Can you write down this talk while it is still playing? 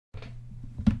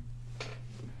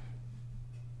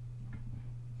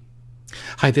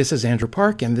Hi, this is Andrew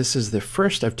Park, and this is the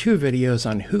first of two videos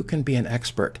on who can be an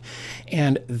expert.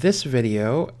 And this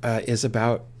video is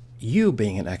about you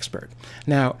being an expert.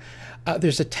 Now,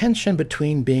 there's a tension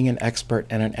between being an expert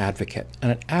and an advocate.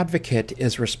 And an advocate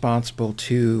is responsible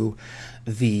to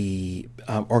the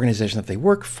organization that they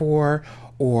work for,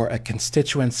 or a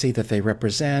constituency that they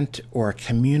represent, or a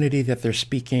community that they're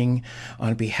speaking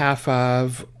on behalf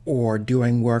of, or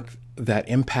doing work that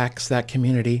impacts that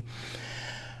community.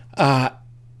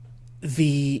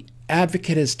 The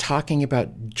advocate is talking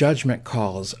about judgment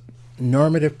calls,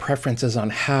 normative preferences on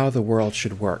how the world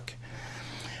should work.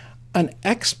 An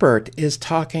expert is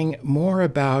talking more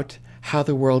about how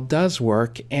the world does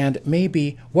work and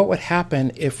maybe what would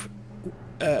happen if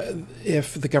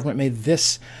the government made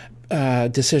this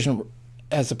decision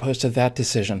as opposed to that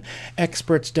decision.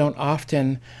 Experts don't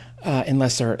often,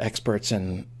 unless they're experts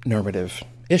in normative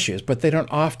issues, but they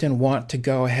don't often want to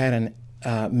go ahead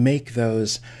and make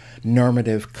those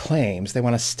normative claims. They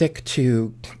want to stick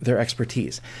to their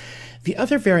expertise. The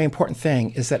other very important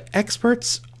thing is that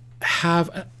experts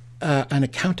have an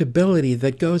accountability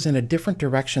that goes in a different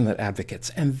direction than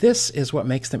advocates. And this is what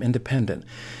makes them independent,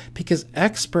 because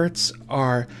experts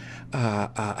are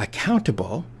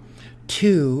accountable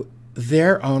to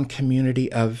their own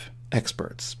community of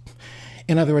experts.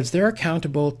 In other words, they're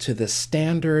accountable to the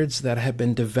standards that have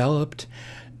been developed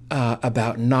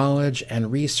about knowledge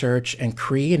and research and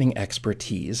creating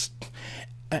expertise,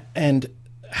 and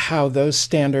how those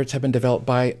standards have been developed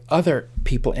by other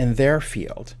people in their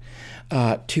field,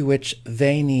 to which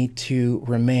they need to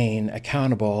remain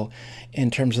accountable in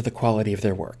terms of the quality of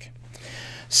their work.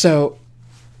 So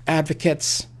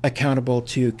advocates accountable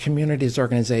to communities,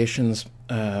 organizations,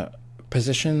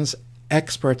 positions,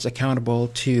 experts accountable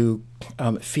to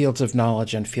fields of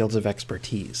knowledge and fields of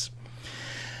expertise.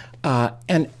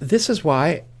 And this is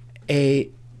why a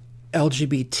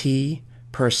LGBT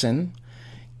person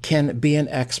can be an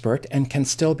expert and can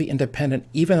still be independent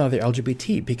even though they're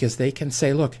LGBT, because they can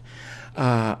say, look,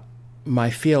 my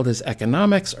field is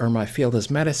economics or my field is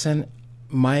medicine.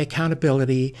 My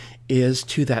accountability is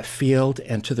to that field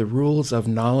and to the rules of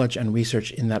knowledge and research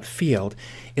in that field.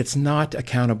 It's not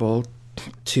accountable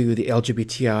to the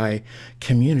LGBTI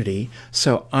community,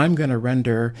 so I'm going to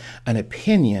render an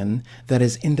opinion that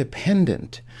is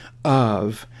independent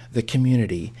of the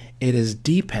community. It is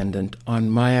dependent on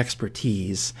my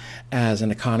expertise as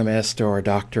an economist or a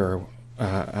doctor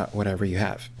or whatever you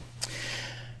have.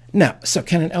 Now, so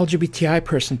can an LGBTI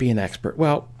person be an expert?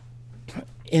 Well,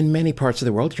 in many parts of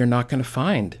the world, you're not going to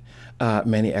find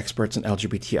many experts in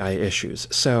LGBTI issues.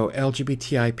 So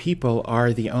LGBTI people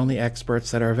are the only experts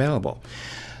that are available.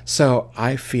 So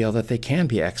I feel that they can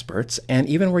be experts. And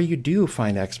even where you do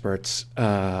find experts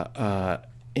in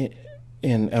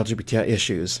LGBTI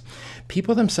issues,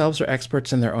 people themselves are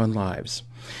experts in their own lives.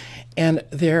 And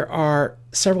there are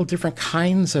several different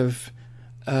kinds of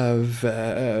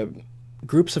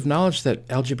groups of knowledge that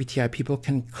LGBTI people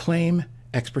can claim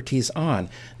expertise on.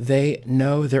 They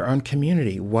know their own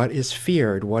community, what is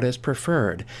feared, what is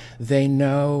preferred. They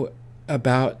know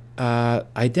about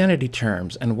identity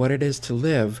terms and what it is to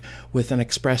live with an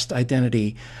expressed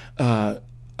identity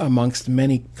amongst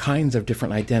many kinds of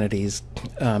different identities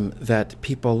that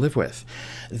people live with.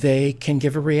 They can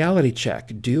give a reality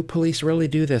check. Do police really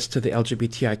do this to the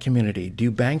LGBTI community?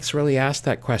 Do banks really ask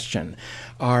that question?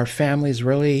 Are families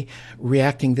really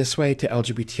reacting this way to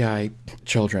LGBTI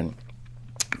children?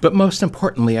 But most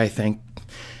importantly, I think,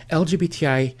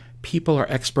 LGBTI people are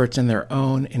experts in their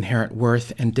own inherent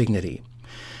worth and dignity.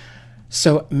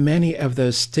 So many of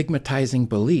those stigmatizing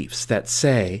beliefs that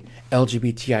say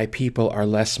LGBTI people are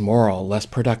less moral, less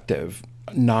productive,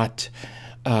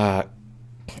 they're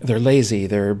lazy,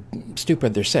 they're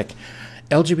stupid, they're sick.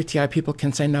 LGBTI people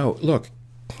can say, no, look,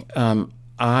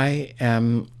 I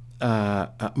am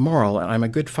moral, I'm a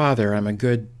good father, I'm a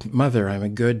good mother, I'm a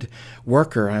good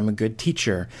worker, I'm a good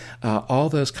teacher. All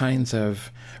those kinds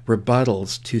of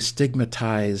rebuttals to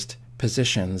stigmatized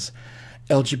positions,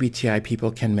 LGBTI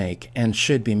people can make and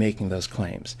should be making those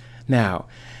claims. Now,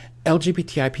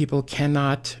 LGBTI people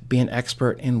cannot be an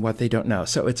expert in what they don't know.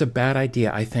 So it's a bad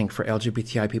idea, I think, for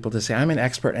LGBTI people to say, I'm an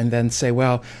expert, and then say,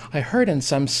 well, I heard in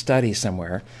some study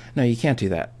somewhere. No, you can't do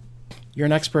that. You're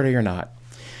an expert or you're not.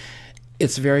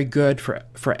 It's very good for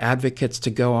advocates to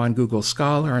go on Google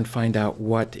Scholar and find out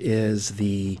what is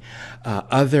the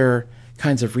other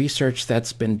kinds of research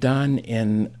that's been done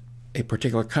in a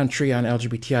particular country on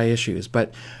LGBTI issues,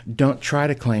 but don't try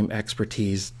to claim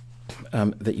expertise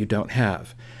that you don't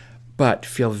have. But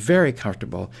feel very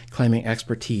comfortable claiming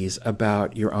expertise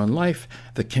about your own life,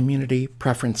 the community,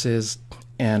 preferences,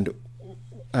 and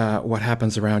what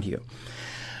happens around you.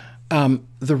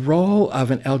 The role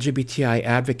of an LGBTI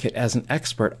advocate as an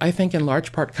expert, I think, in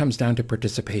large part comes down to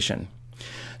participation.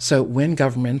 So when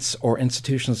governments or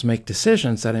institutions make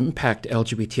decisions that impact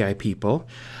LGBTI people,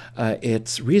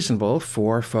 it's reasonable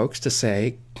for folks to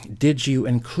say, did you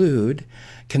include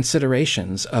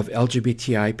considerations of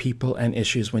LGBTI people and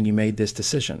issues when you made this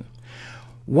decision?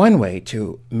 One way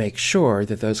to make sure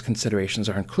that those considerations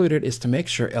are included is to make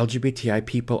sure LGBTI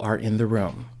people are in the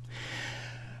room.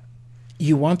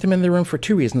 You want them in the room for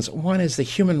two reasons. One is the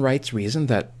human rights reason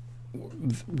that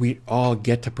we all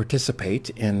get to participate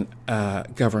in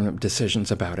government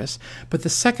decisions about us. But the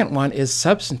second one is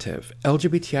substantive.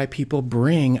 LGBTI people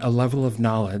bring a level of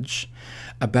knowledge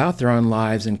about their own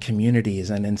lives and communities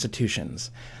and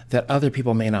institutions that other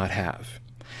people may not have.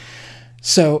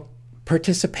 So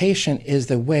participation is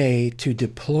the way to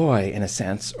deploy, in a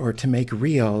sense, or to make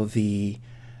real the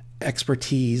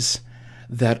expertise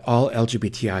that all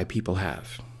LGBTI people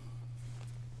have.